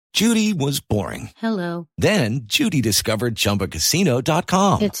Judy was boring. Hello. Then Judy discovered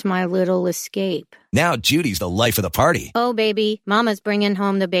ChumbaCasino.com. It's my little escape. Now Judy's the life of the party. Oh, baby, mama's bringing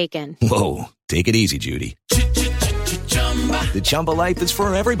home the bacon. Whoa, take it easy, Judy. The Chumba life is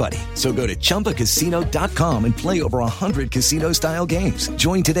for everybody. So go to ChumbaCasino.com and play over 100 casino-style games.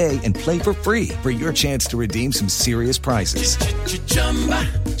 Join today and play for free for your chance to redeem some serious prizes.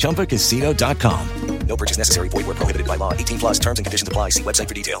 ChumbaCasino.com. No purchase necessary. Void where prohibited by law. 18+ terms and conditions apply. See website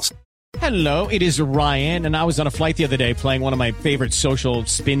for details. Hello, it is Ryan, and I was on a flight the other day playing one of my favorite social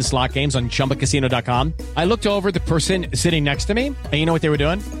spin slot games on ChumbaCasino.com. I looked over at the person sitting next to me, and you know what they were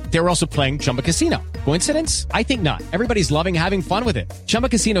doing? They were also playing Chumba Casino. Coincidence? I think not. Everybody's loving having fun with it. Chumba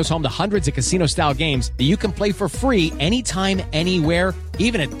Casino is home to hundreds of casino-style games that you can play for free anytime, anywhere,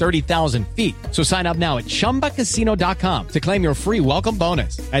 even at 30,000 feet. So sign up now at ChumbaCasino.com to claim your free welcome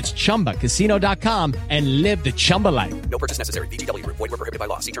bonus. That's ChumbaCasino.com and live the Chumba life. No purchase necessary. VGW. Void where prohibited by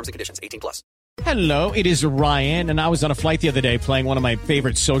law. See terms and conditions. 18+. Hello, it is Ryan, and I was on a flight the other day playing one of my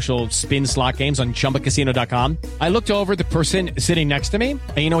favorite social spin slot games on ChumbaCasino.com. I looked over at the person sitting next to me,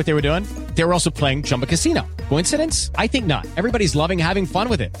 and you know what they were doing? They were also playing Chumba Casino. Coincidence? I think not. Everybody's loving having fun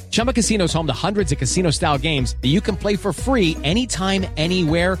with it. Chumba Casino is home to hundreds of casino-style games that you can play for free anytime,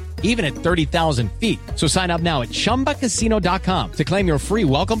 anywhere, even at 30,000 feet. So sign up now at ChumbaCasino.com to claim your free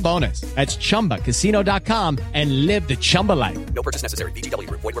welcome bonus. That's ChumbaCasino.com and live the Chumba life. No purchase necessary. VGW.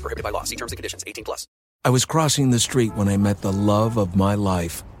 Void where prohibited by law. See terms and conditions. 18+. I was crossing the street when I met the love of my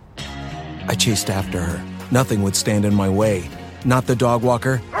life. I chased after her. Nothing would stand in my way. Not the dog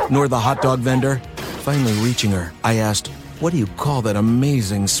walker, nor the hot dog vendor. Finally reaching her, I asked, "What do you call that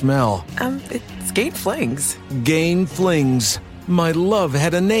amazing smell?" It's Gain Flings. Gain Flings. My love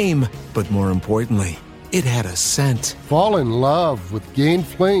had a name, but more importantly, it had a scent. Fall in love with Gain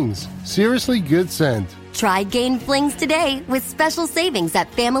Flings. Seriously good scent. Try Gain Flings today with special savings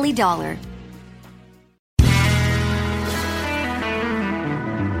at Family Dollar.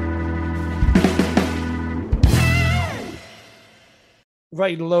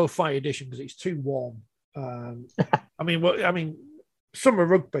 Very lo-fi edition because it's too warm. I mean, summer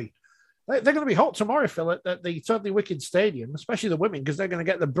rugby. They're going to be hot tomorrow, Phil, at the Totally Wicked Stadium, especially the women, because they're going to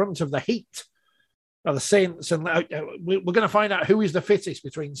get the brunt of the heat. Well, the Saints and we're going to find out who is the fittest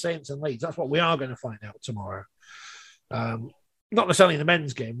between Saints and Leeds. That's what we are going to find out tomorrow. Not necessarily in the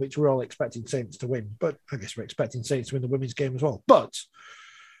men's game, which we're all expecting Saints to win, but I guess we're expecting Saints to win the women's game as well. But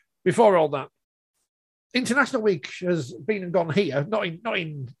before all that, International Week has been and gone here, not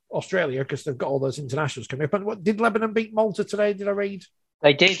in Australia because they've got all those internationals coming up. And what did Lebanon beat Malta today? Did I read?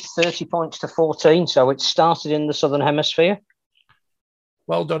 They did 30 points to 14, so it started in the Southern Hemisphere.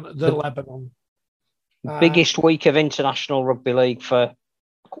 Well done, the Lebanon. Biggest week of international rugby league for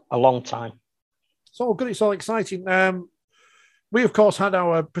a long time. It's all good. It's all exciting. We, of course, had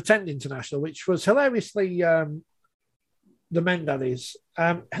our pretend international, which was hilariously the men, that is.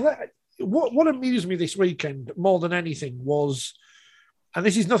 What amused me this weekend more than anything was, and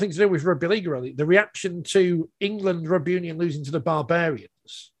this is nothing to do with rugby league really, the reaction to England rugby union losing to the Barbarians.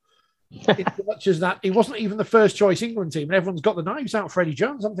 In much as that, it wasn't even the first choice England team, and everyone's got the knives out for Eddie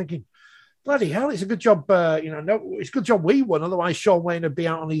Jones. I'm thinking, bloody hell, it's a good job. It's a good job we won. Otherwise, Sean Wayne would be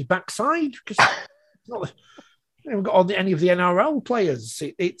out on his backside because we haven't got any of the NRL players.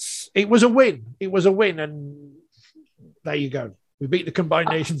 It was a win. It was a win, and there you go. We beat the Combined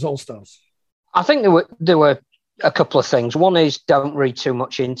Nations All-Stars. I think there were a couple of things. One is don't read too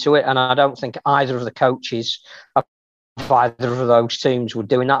much into it, and I don't think either of the coaches of either of those teams were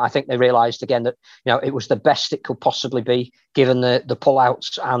doing that. I think they realised again that it was the best it could possibly be, given the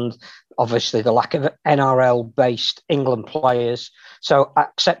pullouts and obviously the lack of NRL-based England players. So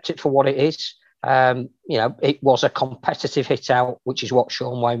accept it for what it is. It was a competitive hit out, which is what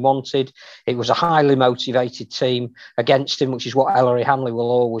Sean Wayne wanted. It was a highly motivated team against him, which is what Ellery Hanley will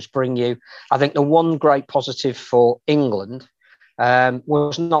always bring you. I think the one great positive for England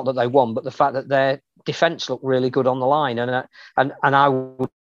was not that they won, but the fact that their defence looked really good on the line. And I would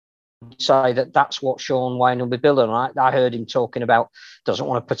say that that's what Sean Wayne will be building on. I heard him talking about doesn't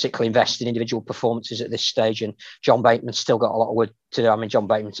want to particularly invest in individual performances at this stage, and John Bateman's still got a lot of work to do. I mean, John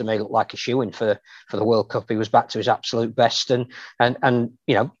Bateman to me looked like a shoo-in for the World Cup. He was back to his absolute best, and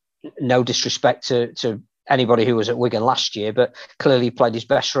no disrespect to anybody who was at Wigan last year, but clearly he played his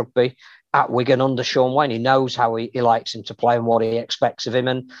best rugby at Wigan under Sean Wayne. He knows how he likes him to play and what he expects of him,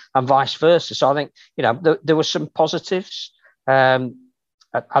 and vice versa. So I think there were some positives.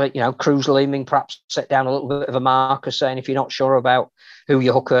 I think, Cruz Leeming perhaps set down a little bit of a marker saying if you're not sure about who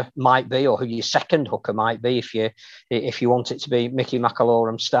your hooker might be or who your second hooker might be, if you want it to be Mickey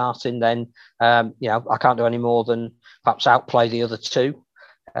McAlorum starting, then, I can't do any more than perhaps outplay the other two.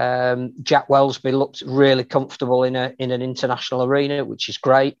 Jack Wellesby looked really comfortable in an international arena, which is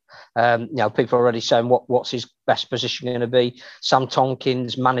great. People are already saying what's his best position going to be. Sam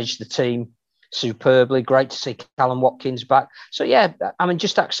Tompkins managed the team superbly. Great to see Callum Watkins back. So yeah, I mean,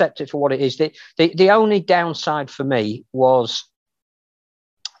 just accept it for what it is. The only downside for me was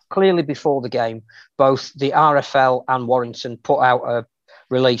clearly before the game, both the RFL and Warrington put out a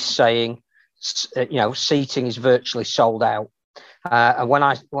release saying, seating is virtually sold out. And when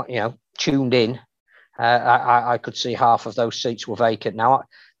I tuned in, I could see half of those seats were vacant. Now,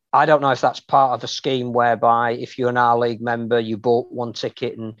 I don't know if that's part of a scheme whereby if you're an R-League member, you bought one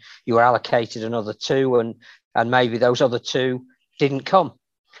ticket and you were allocated another two, and maybe those other two didn't come.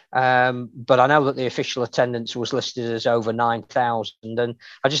 But I know that the official attendance was listed as over 9,000. And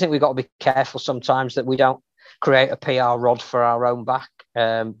I just think we've got to be careful sometimes that we don't create a PR rod for our own back.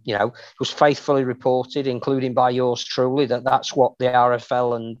 It was faithfully reported, including by yours truly, that's what the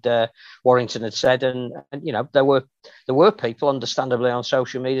RFL and Warrington had said. And there were people, understandably, on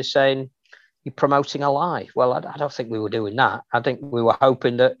social media saying, you're promoting a lie. Well, I don't think we were doing that. I think we were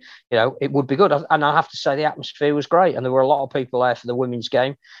hoping that, it would be good. And I have to say the atmosphere was great. And there were a lot of people there for the women's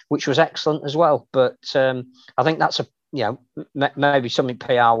game, which was excellent as well. But I think that's maybe something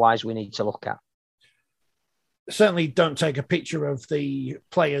PR-wise we need to look at. Certainly don't take a picture of the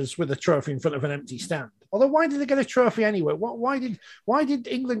players with a trophy in front of an empty stand. Although, why did they get a trophy anyway? Why did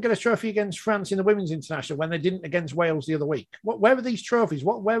England get a trophy against France in the Women's International when they didn't against Wales the other week? Where were these trophies?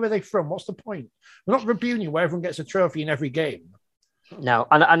 Where were they from? What's the point? We're not reunion where everyone gets a trophy in every game. No,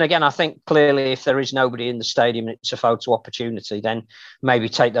 and again, I think clearly if there is nobody in the stadium and it's a photo opportunity, then maybe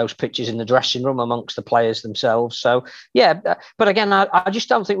take those pictures in the dressing room amongst the players themselves. So, yeah, but again, I just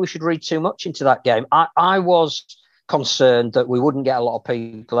don't think we should read too much into that game. I was concerned that we wouldn't get a lot of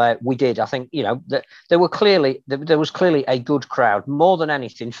people there. We did. I think, that there was clearly a good crowd. More than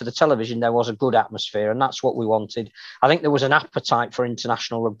anything, for the television, there was a good atmosphere, and that's what we wanted. I think there was an appetite for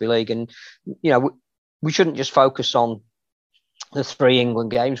international rugby league, and, we shouldn't just focus on the three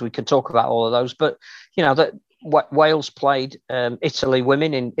England games. We could talk about all of those, but that Wales played Italy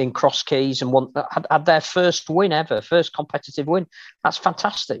women in Cross Keys and had their first win ever, first competitive win. That's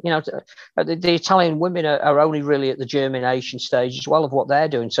fantastic. The Italian women are only really at the germination stage as well of what they're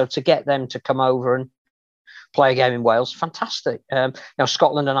doing. So to get them to come over and play a game in Wales, fantastic.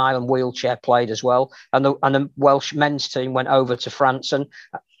 Scotland and Ireland wheelchair played as well, and the Welsh men's team went over to France, and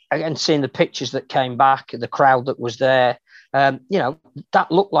again, seeing the pictures that came back, the crowd that was there. That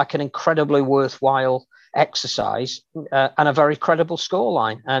looked like an incredibly worthwhile exercise and a very credible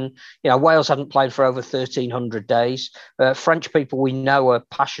scoreline. And, Wales hadn't played for over 1,300 days. French people we know are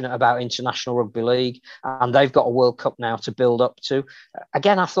passionate about international rugby league, and they've got a World Cup now to build up to.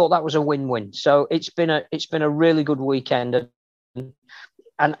 Again, I thought that was a win-win. So it's been a really good weekend.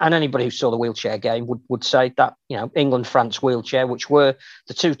 And anybody who saw the wheelchair game would say that, England-France wheelchair, which were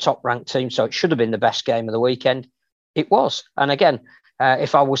the two top-ranked teams, so it should have been the best game of the weekend. It was. And again,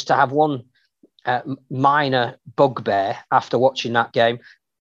 if I was to have one minor bugbear after watching that game,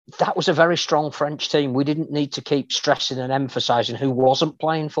 that was a very strong French team. We didn't need to keep stressing and emphasising who wasn't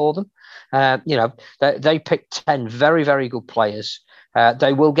playing for them. They picked 10 very, very good players.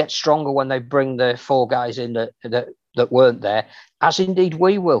 They will get stronger when they bring the four guys in that weren't there, as indeed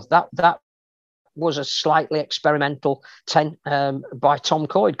we will. That was a slightly experimental 10 by Tom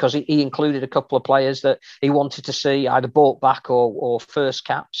Coyd, because he included a couple of players that he wanted to see either brought back or first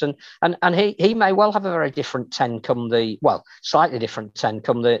caps, and he may well have a very different 10 slightly different 10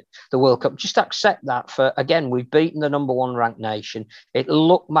 come the World Cup. Just accept that. For again, we've beaten the number one ranked nation. It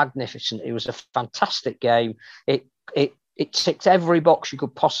looked magnificent. It was a fantastic game. It ticked every box you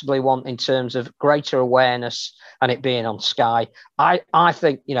could possibly want in terms of greater awareness and it being on Sky. I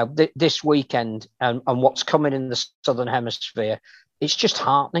think, this weekend and what's coming in the Southern Hemisphere, it's just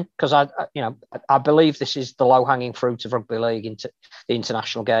heartening, because I believe this is the low-hanging fruit of rugby league into the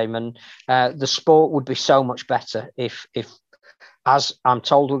international game, and the sport would be so much better if, as I'm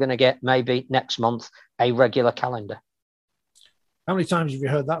told, we're going to get maybe next month a regular calendar. How many times have you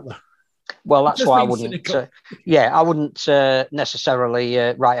heard that, though? Well, that's why I wouldn't. I wouldn't necessarily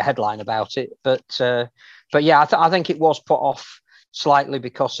write a headline about it, but yeah, I think it was put off slightly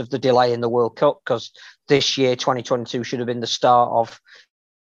because of the delay in the World Cup. Because this year, 2022, should have been the start of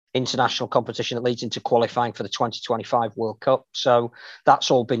international competition that leads into qualifying for the 2025 World Cup. So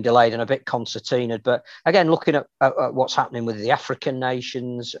that's all been delayed and a bit concertinaed. But again, looking at what's happening with the African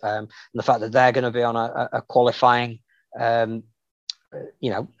nations and the fact that they're going to be on a qualifying.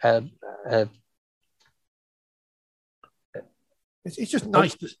 It's just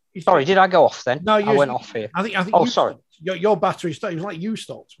nice. Sorry, did I go off then? No, I went off here. I think. Oh, sorry. Your battery stopped. It was like you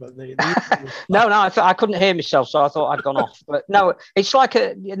stopped, but no, I couldn't hear myself, so I thought I'd gone off. But no, it's like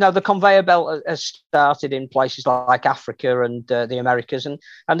the conveyor belt has started in places like Africa and the Americas, and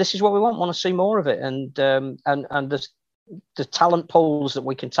this is what we want to see more of it. And the talent pools that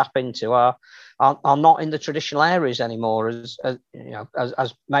we can tap into are not in the traditional areas anymore, as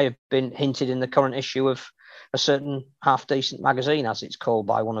may have been hinted in the current issue of a certain half decent magazine, as it's called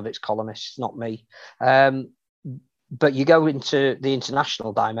by one of its columnists, not me. But you go into the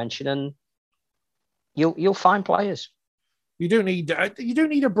international dimension, and you'll find players. You do need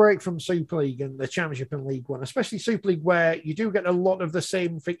a break from Super League and the Championship and League One, especially Super League, where you do get a lot of the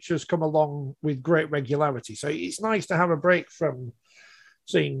same fixtures come along with great regularity. So it's nice to have a break from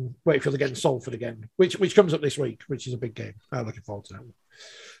seeing Wakefield against Salford again, which comes up this week, which is a big game. I'm looking forward to that one.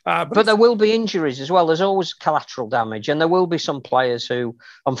 But there will be injuries as well. There's always collateral damage, and there will be some players who,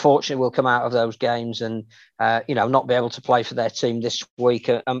 unfortunately, will come out of those games and not be able to play for their team this week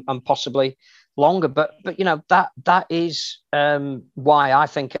and possibly longer. But that is why I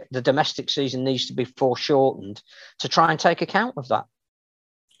think the domestic season needs to be foreshortened to try and take account of that.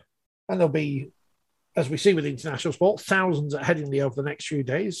 And there'll be, as we see with international sport, thousands at Headingley over the next few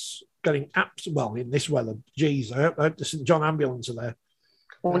days, getting in this weather. Geez, I hope the St John ambulance are there.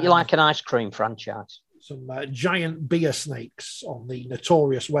 Wouldn't you like an ice cream franchise? Some giant beer snakes on the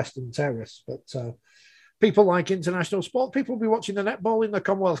notorious Western Terrace. But people like international sport. People will be watching the netball in the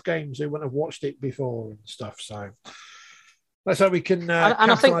Commonwealth Games who wouldn't have watched it before and stuff. So let's hope we can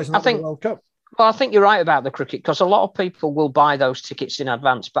capitalise on the World Cup. Well, I think you're right about the cricket, because a lot of people will buy those tickets in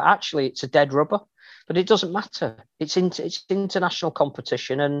advance, but actually it's a dead rubber. But it doesn't matter. It's international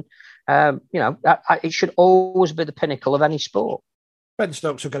competition, and it should always be the pinnacle of any sport. Ben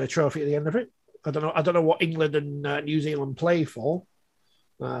Stokes will get a trophy at the end of it. I don't know what England and New Zealand play for,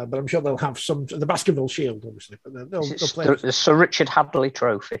 but I'm sure they'll have the Baskerville Shield, obviously. But they'll play the Sir Richard Hadley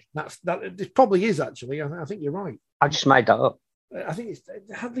Trophy. It probably is, actually. I think you're right. I just made that up. I think it's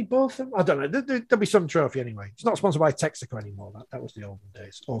Hadley both of them. I don't know. There'll be some trophy anyway. It's not sponsored by Texaco anymore. That was the olden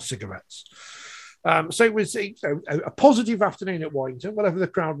days, or cigarettes. So it was a positive afternoon at Warrington. Whatever the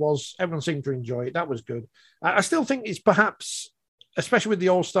crowd was, everyone seemed to enjoy it. That was good. I still think it's perhaps, especially with the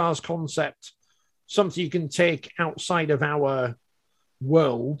All-Stars concept, something you can take outside of our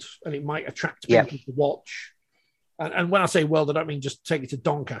world, and it might attract people to watch. And when I say world, I don't mean just take it to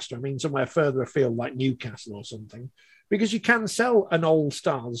Doncaster. I mean somewhere further afield, like Newcastle or something, because you can sell an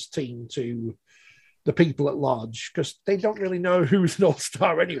All-Stars team to the people at large, because they don't really know who's an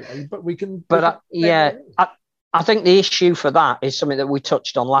All-Star anyway. But we can. But I think the issue for that is something that we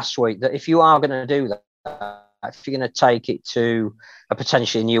touched on last week. That if you are going to do that, if you're going to take it to a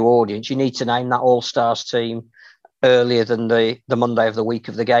potentially new audience, you need to name that All-Stars team earlier than the Monday of the week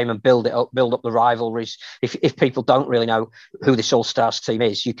of the game and build up the rivalries. If people don't really know who this All-Stars team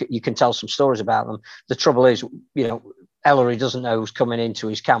is, you can tell some stories about them. The trouble is, Ellery doesn't know who's coming into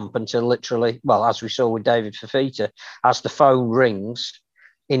his camp until literally, well, as we saw with David Fafita, as the phone rings,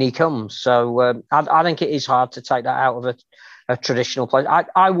 in he comes. So I think it is hard to take that out of a traditional place.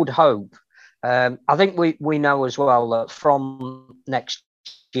 I would hope. I think we know as well that from next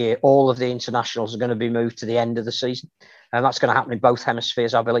year, all of the internationals are going to be moved to the end of the season. And that's going to happen in both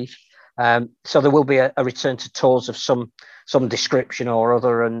hemispheres, I believe. So there will be a return to tours of some description or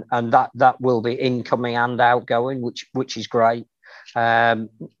other, and that will be incoming and outgoing, which is great.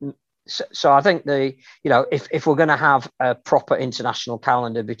 So I think if we're going to have a proper international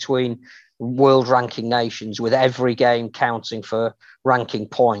calendar between world ranking nations with every game counting for ranking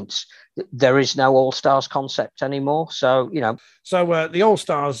points, there is no All-Stars concept anymore. So the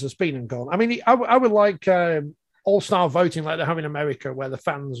All-Stars has been and gone. I mean, I would like All-Star voting like they have in America, where the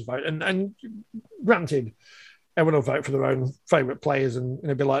fans vote, and granted, everyone will vote for their own favourite players, and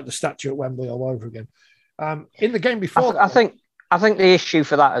it'll be like the statue at Wembley all over again. In the game before, I think the issue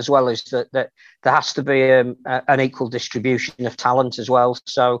for that as well is that there has to be an equal distribution of talent as well.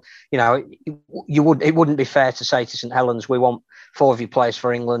 So it wouldn't be fair to say to St Helens, we want 4 of you players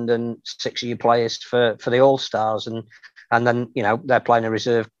for England and 6 of you players for the All-Stars, and then they're playing a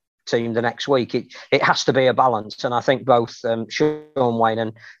reserve team the next week. It has to be a balance, and I think both Sean Wayne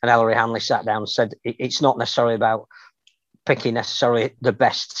and Ellery Hanley sat down and said it's not necessarily about picking necessarily the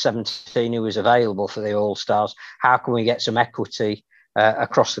best 17 who is available for the All-Stars. How can we get some equity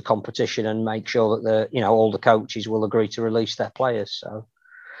across the competition and make sure that all the coaches will agree to release their players? So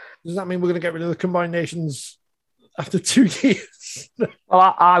does that mean we're going to get rid of the combined nations after 2 years?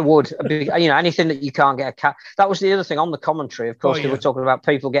 Well, I would. Anything that you can't get a cap. That was the other thing on the commentary. Of course, they were talking about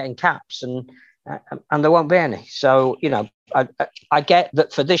people getting caps, and there won't be any. So I get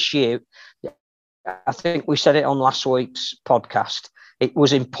that for this year, I think we said it on last week's podcast. It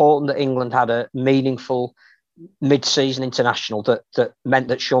was important that England had a meaningful mid-season international that meant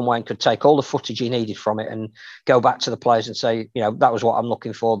that Sean Wayne could take all the footage he needed from it and go back to the players and say, that was what I'm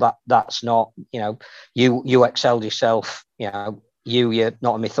looking for. That's not, you excelled yourself. You're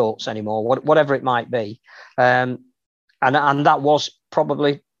not in my thoughts anymore. Whatever it might be, and that was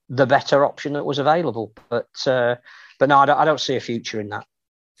probably the better option that was available. But no, I don't see a future in that.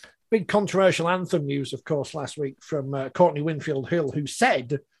 Big controversial anthem news, of course, last week from Courtney Winfield-Hill, who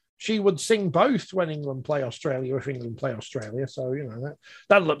said she would sing both when England play Australia, if England play Australia. So,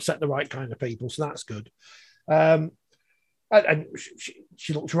 that'll upset the right kind of people. So that's good. And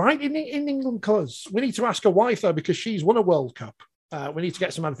she looks right in England colours. We need to ask her wife, though, because she's won a World Cup. We need to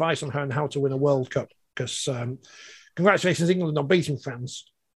get some advice on her and how to win a World Cup, because congratulations, England, on beating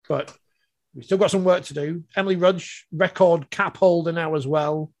France. But we've still got some work to do. Emily Rudge, record cap holder now as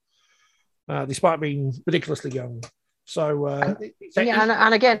well, despite being ridiculously young. So,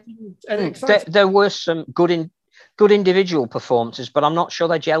 and again, there were some good individual performances, but I'm not sure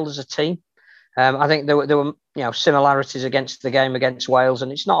they gelled as a team. I think there were similarities against the game against Wales,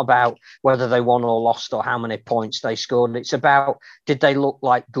 and it's not about whether they won or lost or how many points they scored. It's about, did they look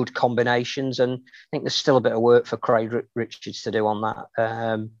like good combinations? And I think there's still a bit of work for Craig Richards to do on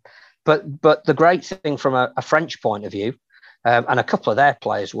that. But the great thing from a French point of view, and a couple of their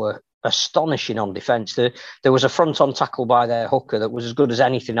players were astonishing on defence. There was a front-on tackle by their hooker that was as good as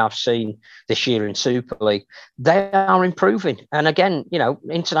anything I've seen this year in Super League. They are improving. And again,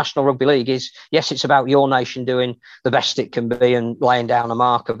 International Rugby League is, yes, it's about your nation doing the best it can be and laying down a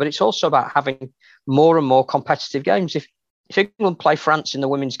marker, but it's also about having more and more competitive games. If England play France in the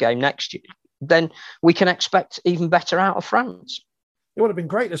women's game next year, then we can expect even better out of France. It would have been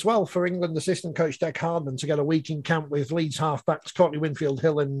great as well for England assistant coach Dec Hardman to get a week in camp with Leeds halfbacks Courtney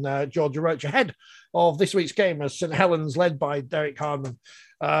Winfield-Hill and Georgia Roach ahead of this week's game, as St Helens, led by Derek Hardman,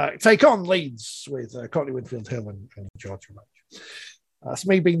 take on Leeds with Courtney Winfield-Hill and Georgia Roach. That's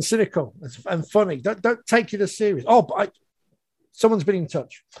me being cynical and funny. Don't take it as serious. Someone's been in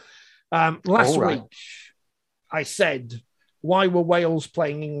touch. Last week, I said, why were Wales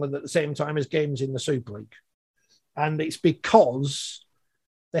playing England at the same time as games in the Super League? And it's because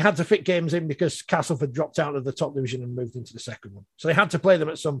they had to fit games in because Castleford dropped out of the top division and moved into the second one. So they had to play them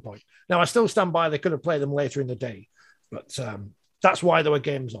at some point. Now, I still stand by they could have played them later in the day, but that's why there were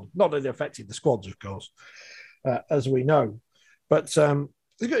games on. Not that they affected the squads, of course, as we know. But it's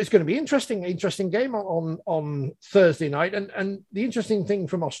going to be interesting game on Thursday night. And the interesting thing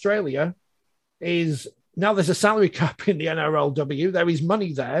from Australia is now there's a salary cap in the NRLW. There is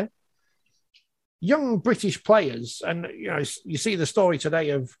money there. Young British players, and you see the story today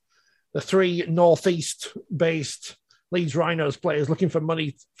of the 3 northeast-based Leeds Rhinos players looking for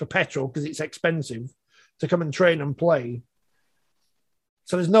money for petrol because it's expensive to come and train and play.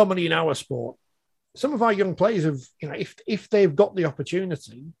 So there's no money in our sport. Some of our young players have, if they've got the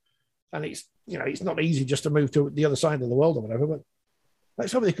opportunity, and it's not easy just to move to the other side of the world or whatever, but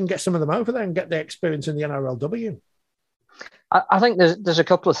let's hope they can get some of them over there and get their experience in the NRLW. I think there's a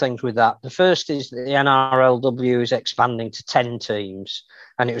couple of things with that. The first is that the NRLW is expanding to 10 teams,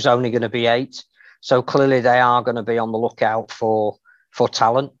 and it was only going to be 8. So clearly they are going to be on the lookout for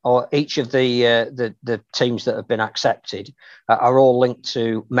talent. Or each of the teams that have been accepted are all linked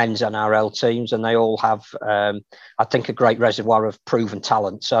to men's NRL teams, and they all have, I think, a great reservoir of proven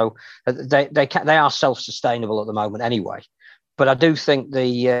talent. So they are self-sustainable at the moment anyway. But I do think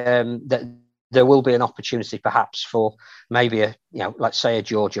that there will be an opportunity perhaps for maybe let's say a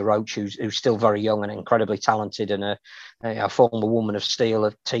Georgia Roach who's still very young and incredibly talented and a former woman of steel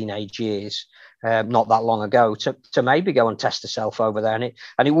of teenage years, not that long ago, to maybe go and test herself over there.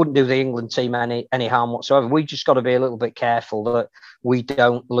 And it wouldn't do the England team any harm whatsoever. We just got to be a little bit careful that we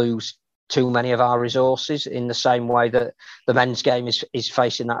don't lose too many of our resources in the same way that the men's game is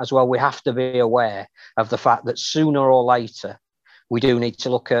facing that as well. We have to be aware of the fact that sooner or later we do need to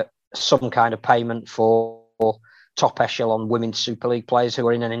look at some kind of payment for top echelon women's Super League players who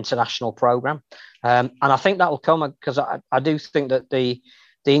are in an international program. And I think that will come because I do think that the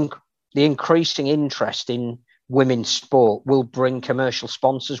increasing interest in women's sport will bring commercial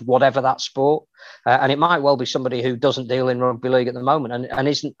sponsors, whatever that sport. And it might well be somebody who doesn't deal in rugby league at the moment and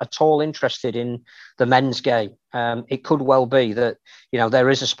isn't at all interested in the men's game. It could well be that, there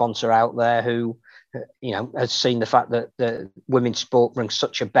is a sponsor out there who, has seen the fact that the women's sport brings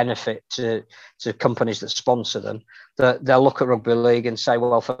such a benefit to companies that sponsor them, that they'll look at rugby league and say,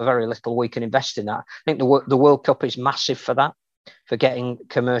 well, for very little, we can invest in that. I think the World Cup is massive for that, for getting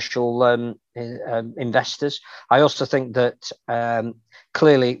commercial investors. I also think that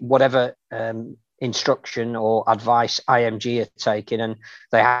clearly whatever instruction or advice IMG are taking, and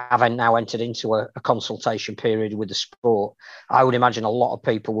they haven't now entered into a consultation period with the sport, I would imagine a lot of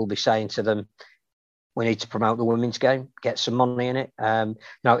people will be saying to them, we need to promote the women's game, get some money in it.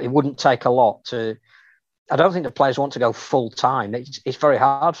 No, it wouldn't take a lot to. I don't think the players want to go full time. It's very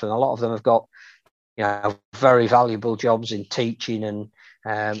hard for them. A lot of them have got, very valuable jobs in teaching and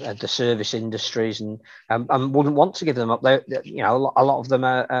the service industries, and wouldn't want to give them up. They, a lot of them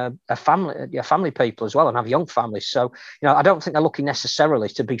are family people as well, and have young families. So, I don't think they're looking necessarily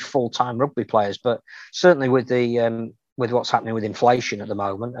to be full time rugby players, but certainly with the with what's happening with inflation at the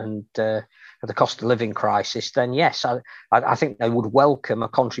moment and the cost of living crisis, then yes, I think they would welcome a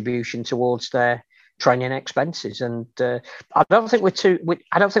contribution towards their training expenses, and I don't think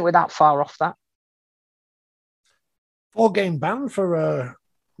we're that far off that. 4-game ban for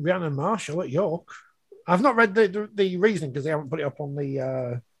Rhiannon Marshall at York. I've not read the reasoning because they haven't put it up on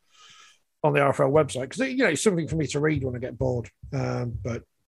the RFL website, because it's something for me to read when I get bored. But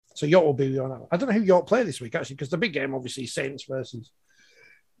so York will be on. I don't know who York play this week actually, because the big game obviously Saints versus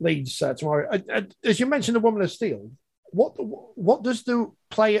Leeds tomorrow. As you mentioned, the Woman of Steel. What does the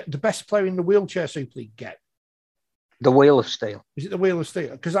best player in the wheelchair Super League get? The Wheel of Steel. Is it the Wheel of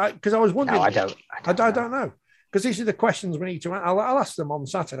Steel? Because I was wondering. No, I don't know. Because these are the questions we need to. I'll ask them on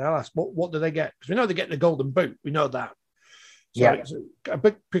Saturday. I'll ask what do they get, because we know they get the golden boot. We know that. So yeah.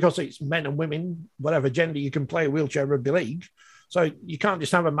 But because it's men and women, whatever gender, you can play wheelchair rugby league. So you can't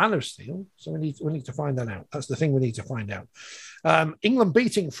just have a man of steel. So we need to find that out. That's the thing we need to find out. England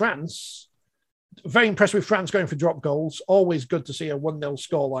beating France. Very impressed with France going for drop goals. Always good to see a 1-0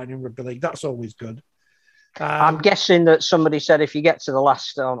 scoreline in rugby league. That's always good. I'm guessing that somebody said if you get to the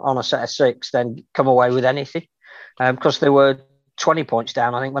last on a set of 6, then come away with anything. Because they were 20 points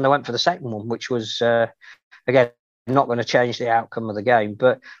down, I think, when they went for the second one, which was, again, not going to change the outcome of the game.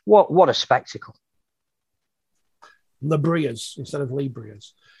 But what a spectacle. Labrias instead of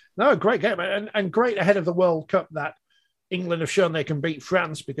Librias. No, great game. And great ahead of the World Cup that England have shown they can beat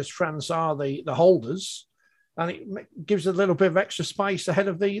France, because France are the holders. And it gives a little bit of extra spice ahead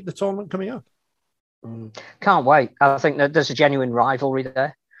of the tournament coming up. Can't wait. I think that there's a genuine rivalry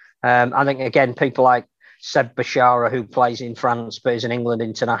there. I think, again, people like Seb Bashara, who plays in France but is an England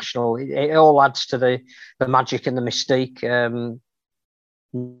international, it all adds to the magic and the mystique.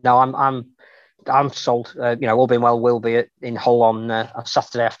 No, I'm sold. All being well, we'll be in Hull on a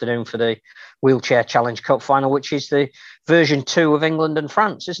Saturday afternoon for the Wheelchair Challenge Cup final, which is the version 2 of England and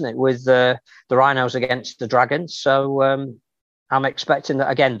France, isn't it? With the Rhinos against the Dragons. So I'm expecting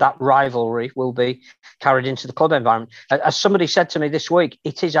that, again, that rivalry will be carried into the club environment. As somebody said to me this week,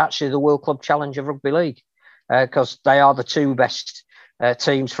 it is actually the World Club Challenge of Rugby League, because they are the 2 best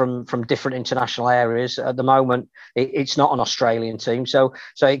teams from different international areas. At the moment, it's not an Australian team. So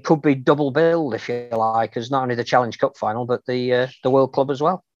it could be double billed, if you like, as not only the Challenge Cup final, but the World Club as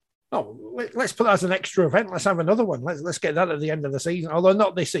well. Oh, let's put that as an extra event. Let's have another one. Let's get that at the end of the season, although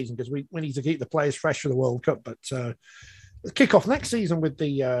not this season, because we need to keep the players fresh for the World Cup. But kick off next season with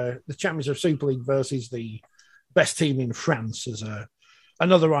the Champions of Super League versus the best team in France as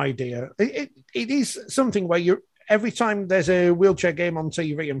another idea. It is something where every time there's a wheelchair game on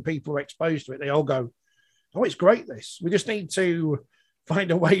TV and people are exposed to it, they all go, "Oh, it's great! This." We just need to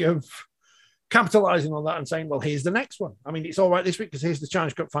find a way of capitalising on that and saying, "Well, here's the next one." I mean, it's all right this week because here's the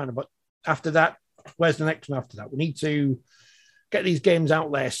Challenge Cup final, but after that, where's the next one after that? We need to get these games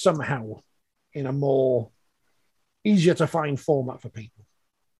out there somehow in a more easier to find format for people.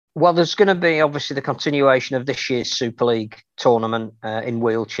 Well, there's going to be obviously the continuation of this year's Super League tournament in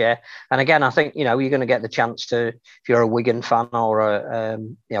wheelchair, and again, I think you're going to get the chance to, if you're a Wigan fan or a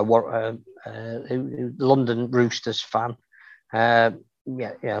London Roosters fan, to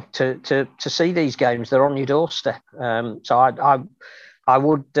see these games. They're on your doorstep. So I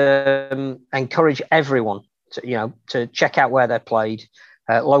would encourage everyone to check out where they're played.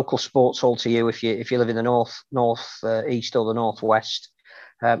 Local sports hall to you if you live in the north east or the northwest.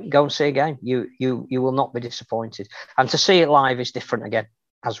 Go and see a game. You will not be disappointed. And to see it live is different again,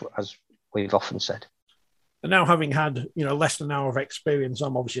 as we've often said. And now, having had less than an hour of experience,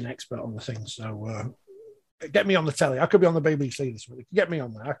 I'm obviously an expert on the thing. So get me on the telly. I could be on the BBC this week. Get me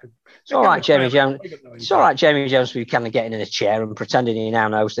on there. It's all right, Jamie Jones. It's all right, Jamie Jones. We kind of getting in a chair and pretending he now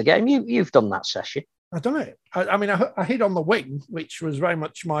knows the game. You've done that session. I've done it. I hid on the wing, which was very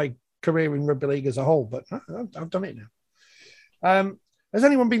much my career in rugby league as a whole. But I've done it now. Has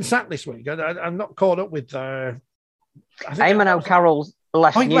anyone been sacked this week? I'm not caught up with. Eamon O'Carroll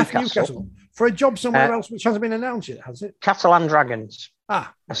left Newcastle for a job somewhere else, which hasn't been announced yet, has it? Catalan Dragons.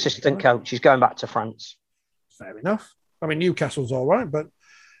 Assistant coach. He's going back to France. Fair enough. I mean, Newcastle's all right, but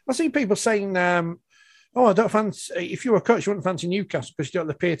I see people saying, I don't fancy, if you were a coach, you wouldn't fancy Newcastle because you don't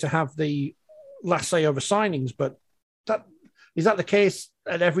appear to have the last say over signings. But is that the case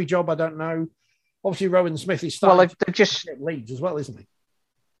at every job? I don't know. Obviously, Rowan Smith is starting they've just Leeds as well, isn't he?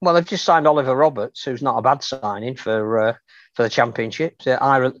 Well, they've just signed Oliver Roberts, who's not a bad signing for the Championship,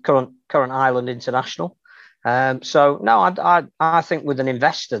 current Ireland international. So no, I think with an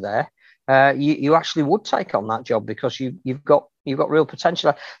investor there, you actually would take on that job because you've got real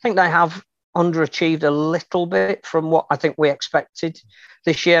potential. I think they have underachieved a little bit from what I think we expected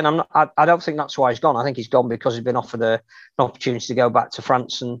this year, and I don't think that's why he's gone. I think he's gone because he's been offered an opportunity to go back to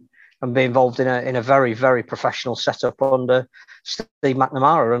France and be involved in a very, very professional setup under Steve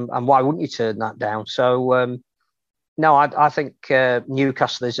McNamara. And why wouldn't you turn that down? So, no, I think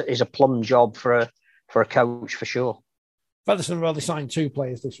Newcastle is a plum job for a coach for sure. Featherstone have only signed 2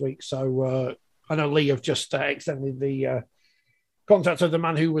 players this week. So I know Lee have just extended the contract of the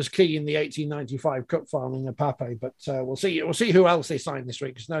man who was key in the 1895 Cup final in Pape. But we'll see who else they sign this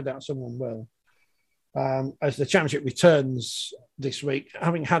week because no doubt someone will. As the Championship returns this week,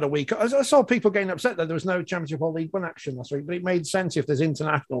 having had a week. I saw people getting upset that there was no Championship or League One action last week, but it made sense if there's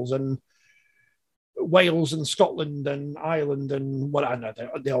internationals and Wales and Scotland and Ireland and what I know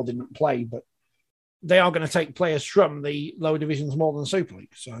they all didn't play, but they are going to take players from the lower divisions more than the Super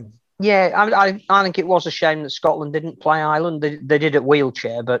League. So yeah, I think it was a shame that Scotland didn't play Ireland. They did at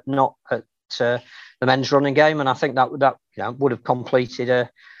Wheelchair, but not at the men's running game, and I think that would have completed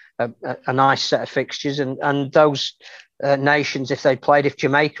a nice set of fixtures, and those nations, if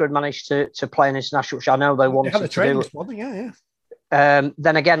Jamaica had managed to play an international, which I know they wanted to do,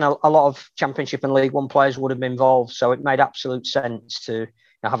 then again, a lot of Championship and League One players would have been involved. So it made absolute sense to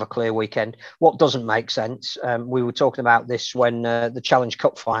have a clear weekend. What doesn't make sense, we were talking about this when the Challenge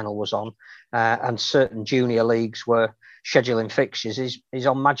Cup final was on, and certain junior leagues were scheduling fixtures, is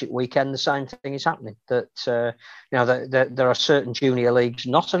on Magic Weekend. The same thing is happening. That there are certain junior leagues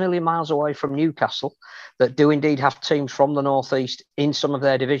not a million miles away from Newcastle that do indeed have teams from the northeast in some of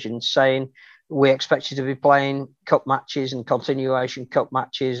their divisions saying, we expect you to be playing cup matches and continuation cup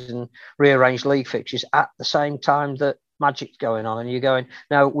matches and rearranged league fixtures at the same time that Magic's going on. And you're going,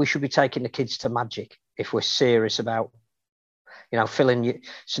 no, we should be taking the kids to Magic if we're serious about filling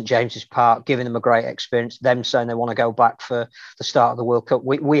St James's Park, giving them a great experience, them saying they want to go back for the start of the World Cup.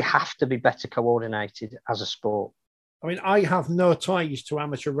 We have to be better coordinated as a sport. I mean, I have no ties to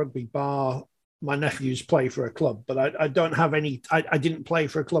amateur rugby bar my nephews play for a club, but I don't have any. I didn't play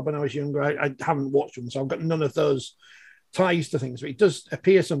for a club when I was younger. I haven't watched them, so I've got none of those ties to things. But it does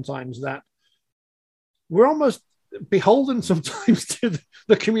appear sometimes that we're almost beholden sometimes to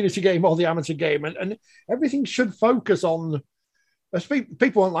the community game or the amateur game, and everything should focus on.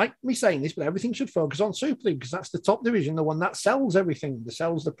 People won't like me saying this, but everything should focus on Super League because that's the top division, the one that sells everything, that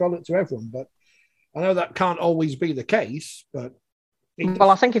sells the product to everyone. But I know that can't always be the case. But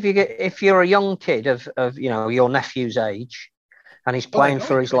I think if you're a young kid of your nephew's age, and he's playing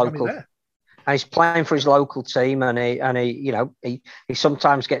for his local, and he's playing for his local team, and he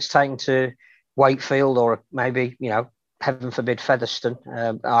sometimes gets taken to Wakefield or maybe heaven forbid Featherstone.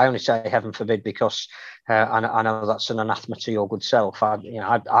 I only say heaven forbid because I know that's an anathema to your good self.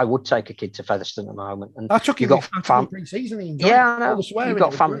 I would take a kid to Featherstone at the moment. And I took him pre-season. Yeah, I know. You've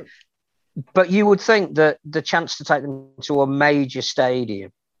got family. But you would think that the chance to take them to a major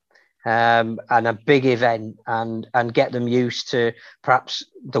stadium and a big event and get them used to perhaps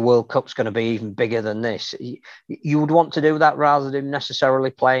the World Cup's going to be even bigger than this, you would want to do that rather than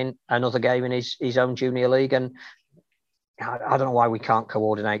necessarily playing another game in his own junior league. And I don't know why we can't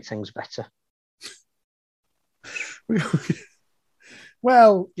coordinate things better.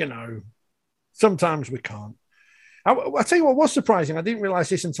 Well, sometimes we can't. I'll tell you what was surprising. I didn't realise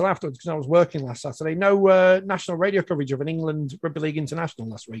this until afterwards because I was working last Saturday. No national radio coverage of an England Rugby League International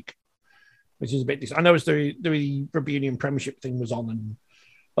last week, which is a bit. I know it's the Rugby Union Premiership thing was on and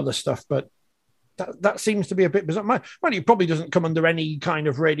other stuff, but that seems to be a bit bizarre. Well, it probably doesn't come under any kind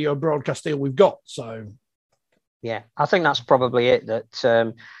of radio broadcast deal we've got, so. Yeah, I think that's probably it.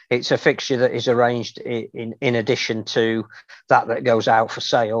 That it's a fixture that is arranged in addition to that goes out for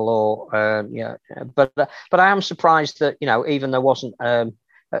sale, or But I am surprised that even there wasn't a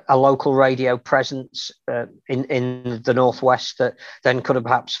local radio presence in the Northwest that then could have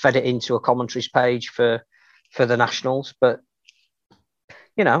perhaps fed it into a commentaries page for the Nationals. But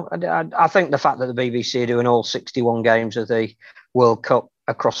I think the fact that the BBC are doing all 61 games of the World Cup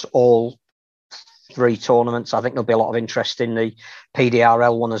across all 3 tournaments. I think there'll be a lot of interest in the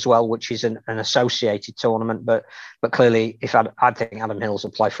PDRL one as well, which is an associated tournament. But clearly, if I think Adam Hills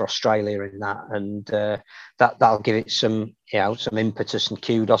will play for Australia in that, and that'll give it some impetus and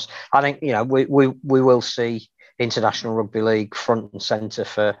kudos. I think we will see International Rugby League front and centre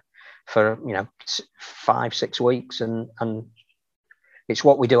for 5-6 weeks, and it's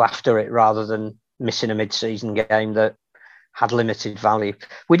what we do after it rather than missing a mid-season game that had limited value.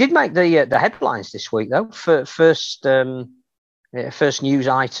 We did make the headlines this week though, for first news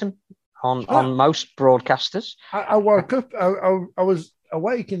item on most broadcasters. I woke up. I was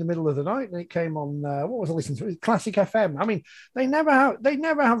awake in the middle of the night, and it came on. What was I listening to? Classic FM. I mean, they never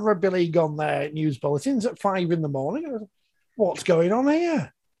have rugby league on their news bulletins at 5 a.m. What's going on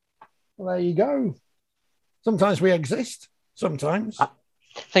here? Well, there you go. Sometimes we exist. Sometimes. I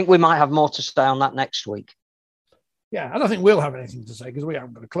think we might have more to say on that next week. Yeah, I don't think we'll have anything to say because we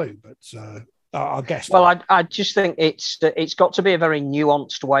haven't got a clue, but I'll guess. Well, I just think it's got to be a very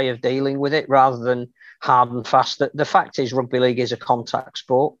nuanced way of dealing with it rather than hard and fast. The fact is rugby league is a contact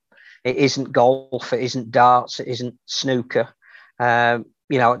sport. It isn't golf, it isn't darts, it isn't snooker. There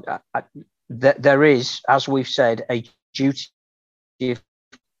is, as we've said, a duty of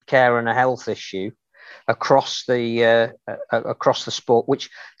care and a health issue across the sport, which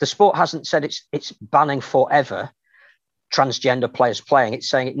the sport hasn't said it's banning forever transgender players playing. It's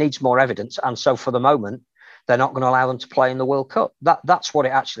saying it needs more evidence, and so for the moment they're not going to allow them to play in the World Cup. That's what it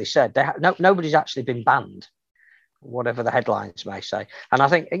actually said. Nobody's actually been banned, whatever the headlines may say. And I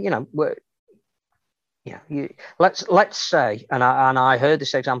think let's say, and I heard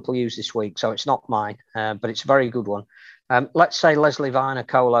this example used this week, so it's not mine, but it's a very good one. Let's say Leslie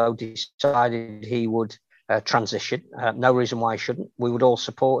Vainicolo decided he would transition. No reason why he shouldn't. We would all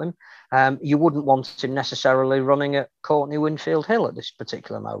support him. You wouldn't want him necessarily running at Courtney Winfield Hill at this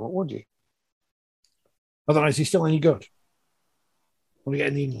particular moment, would you? Otherwise, he's still any good. When we get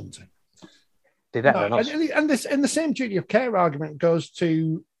in the England team. Be better. No, and the same duty of care argument goes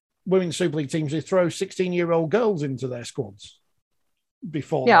to Women's Super League teams who throw 16-year-old girls into their squads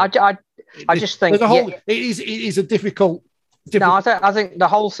before. Yeah, I just think it is a difficult. No, I think the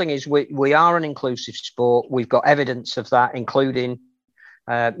whole thing is we are an inclusive sport. We've got evidence of that, including.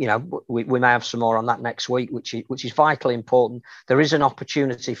 We may have some more on that next week, which is vitally important. There is an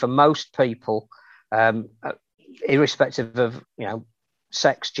opportunity for most people, irrespective of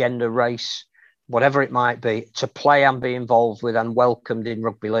sex, gender, race, whatever it might be, to play and be involved with and welcomed in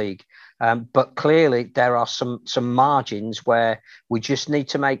rugby league. But clearly there are some margins where we just need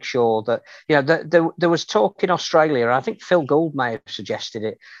to make sure that there was talk in Australia, and I think Phil Gould may have suggested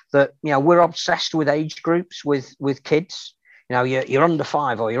it, that we're obsessed with age groups with kids. You're under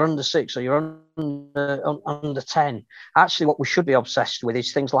 5 or you're under 6 or you're under 10. Actually, what we should be obsessed with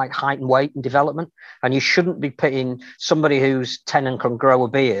is things like height and weight and development. And you shouldn't be pitting somebody who's 10 and can grow a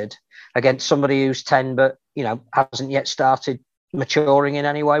beard against somebody who's 10 but hasn't yet started maturing in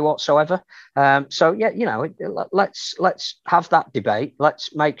any way whatsoever. Let's have that debate.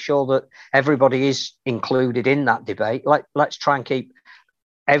 Let's make sure that everybody is included in that debate. Let's try and keep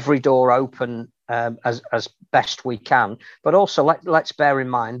every door open as best we can, but also let's bear in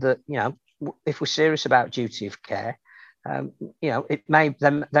mind that if we're serious about duty of care, there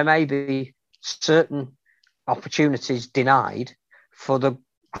may be certain opportunities denied for the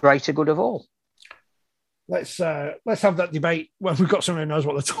greater good of all. Let's have that debate when we've got someone who knows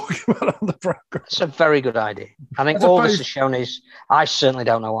what they're talking about on the program. It's a very good idea. I think all this has shown is I certainly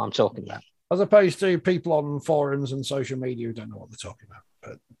don't know what I'm talking about, as opposed to people on forums and social media who don't know what they're talking about.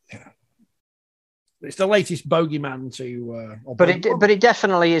 But it's the latest bogeyman to. But it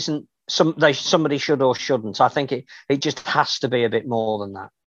definitely isn't. Somebody should or shouldn't. I think it just has to be a bit more than that.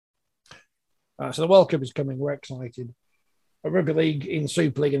 So the World Cup is coming. We're excited. Rugby League in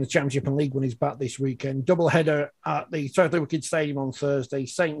Super League and the Championship and League One is back this weekend. Double header at the Totally Wicked Stadium on Thursday.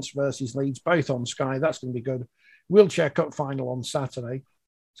 Saints versus Leeds, both on Sky. That's going to be good. Wheelchair Cup final on Saturday.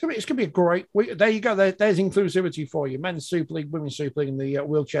 It's going to be a great week. There you go. There's inclusivity for you. Men's Super League, Women's Super League, and the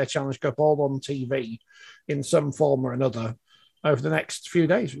Wheelchair Challenge Cup all on TV in some form or another over the next few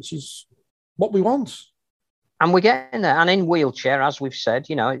days, which is what we want. And we're getting there. And in wheelchair, as we've said,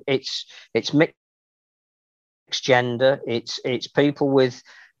 it's mixed gender. It's people with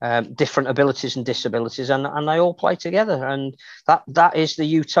different abilities and disabilities, and they all play together. And that is the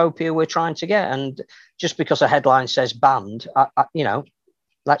utopia we're trying to get. And just because a headline says banned,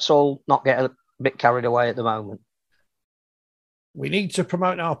 let's all not get a bit carried away at the moment. We need to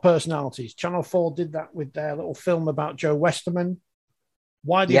promote our personalities. Channel 4 did that with their little film about Joe Westerman.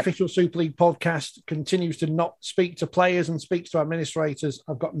 Why the official Super League podcast continues to not speak to players and speaks to administrators,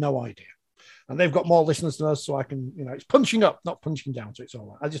 I've got no idea. And they've got more listeners than us, so I can, it's punching up, not punching down. So it's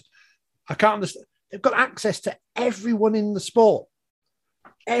all right. I can't understand. They've got access to everyone in the sport,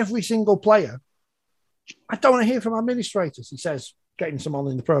 every single player. I don't want to hear from administrators. He says, getting someone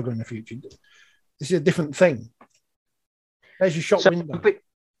in the program in the future. This is a different thing. There's your shop window. But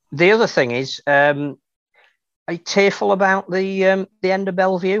the other thing is, are you tearful about the end of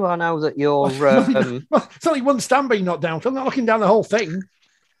Bellevue? I know that you're... it's only one stand being knocked down. So I'm not looking down the whole thing.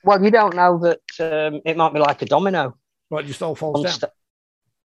 Well, you don't know that it might be like a domino. Right, it just all falls down.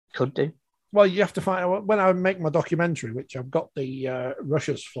 Could do. Well, you have to find out when I make my documentary, which I've got the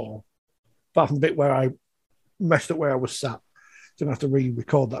rushes for, apart from the bit where I messed up where I was sat. Didn't have to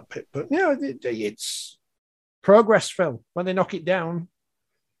re-record that bit. But, it's progress, Phil. When they knock it down,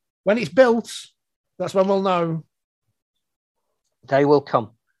 when it's built, that's when we'll know. They will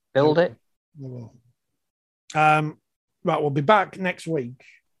come. Build it. They will. Right, we'll be back next week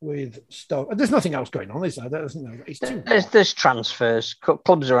with stuff. There's nothing else going on, is there? There's transfers.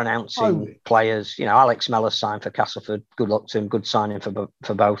 Clubs are announcing players. Alex Mellor signed for Castleford. Good luck to him. Good signing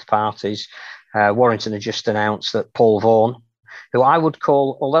for both parties. Warrington had just announced that Paul Vaughan, who I would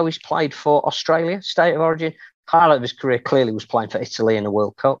call, although he's played for Australia, state of origin, highlight of his career clearly was playing for Italy in the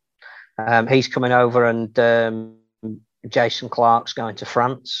World Cup. He's coming over, and Jason Clark's going to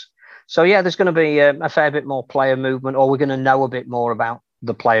France. So, there's going to be a fair bit more player movement, or we're going to know a bit more about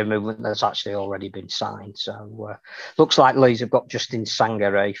the player movement that's actually already been signed. So, looks like Leeds have got Justin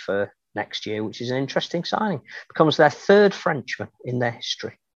Sangaré for next year, which is an interesting signing. Becomes their third Frenchman in their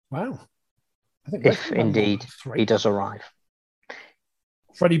history. Wow. I think if indeed he does arrive.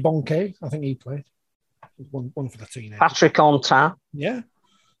 Freddie Bonquet, I think he played. One for the teenagers. Patrick Onta. Yeah.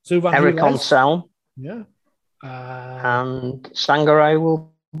 Eric Onsell. Yeah. And Sangaré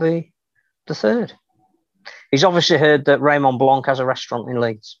will be the third. He's obviously heard that Raymond Blanc has a restaurant in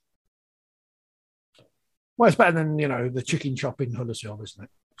Leeds. Well, it's better than, the chicken chop in Huddersfield, isn't it?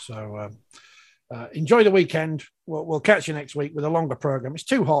 So enjoy the weekend. We'll catch you next week with a longer program. It's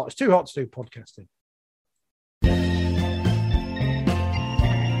too hot. It's too hot to do podcasting.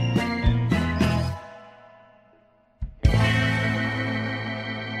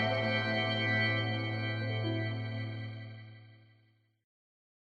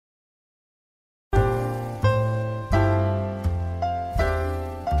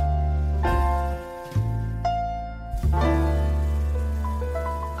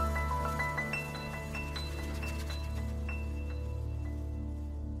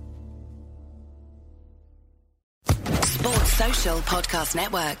 Social Podcast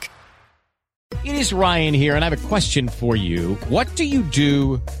Network. It is Ryan here, and I have a question for you. What do you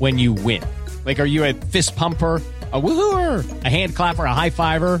do when you win? Like, are you a fist pumper, a woohooer, a hand clapper, a high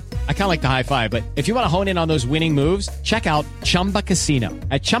fiver? I kind of like the high five, but if you want to hone in on those winning moves, check out Chumba Casino.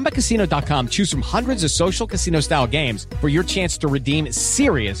 At ChumbaCasino.com, choose from hundreds of social casino-style games for your chance to redeem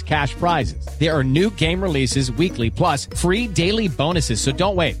serious cash prizes. There are new game releases weekly, plus free daily bonuses. So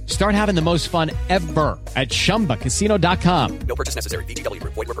don't wait. Start having the most fun ever at ChumbaCasino.com. No purchase necessary. VGW.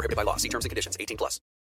 Void where prohibited by law. See terms and conditions. 18+.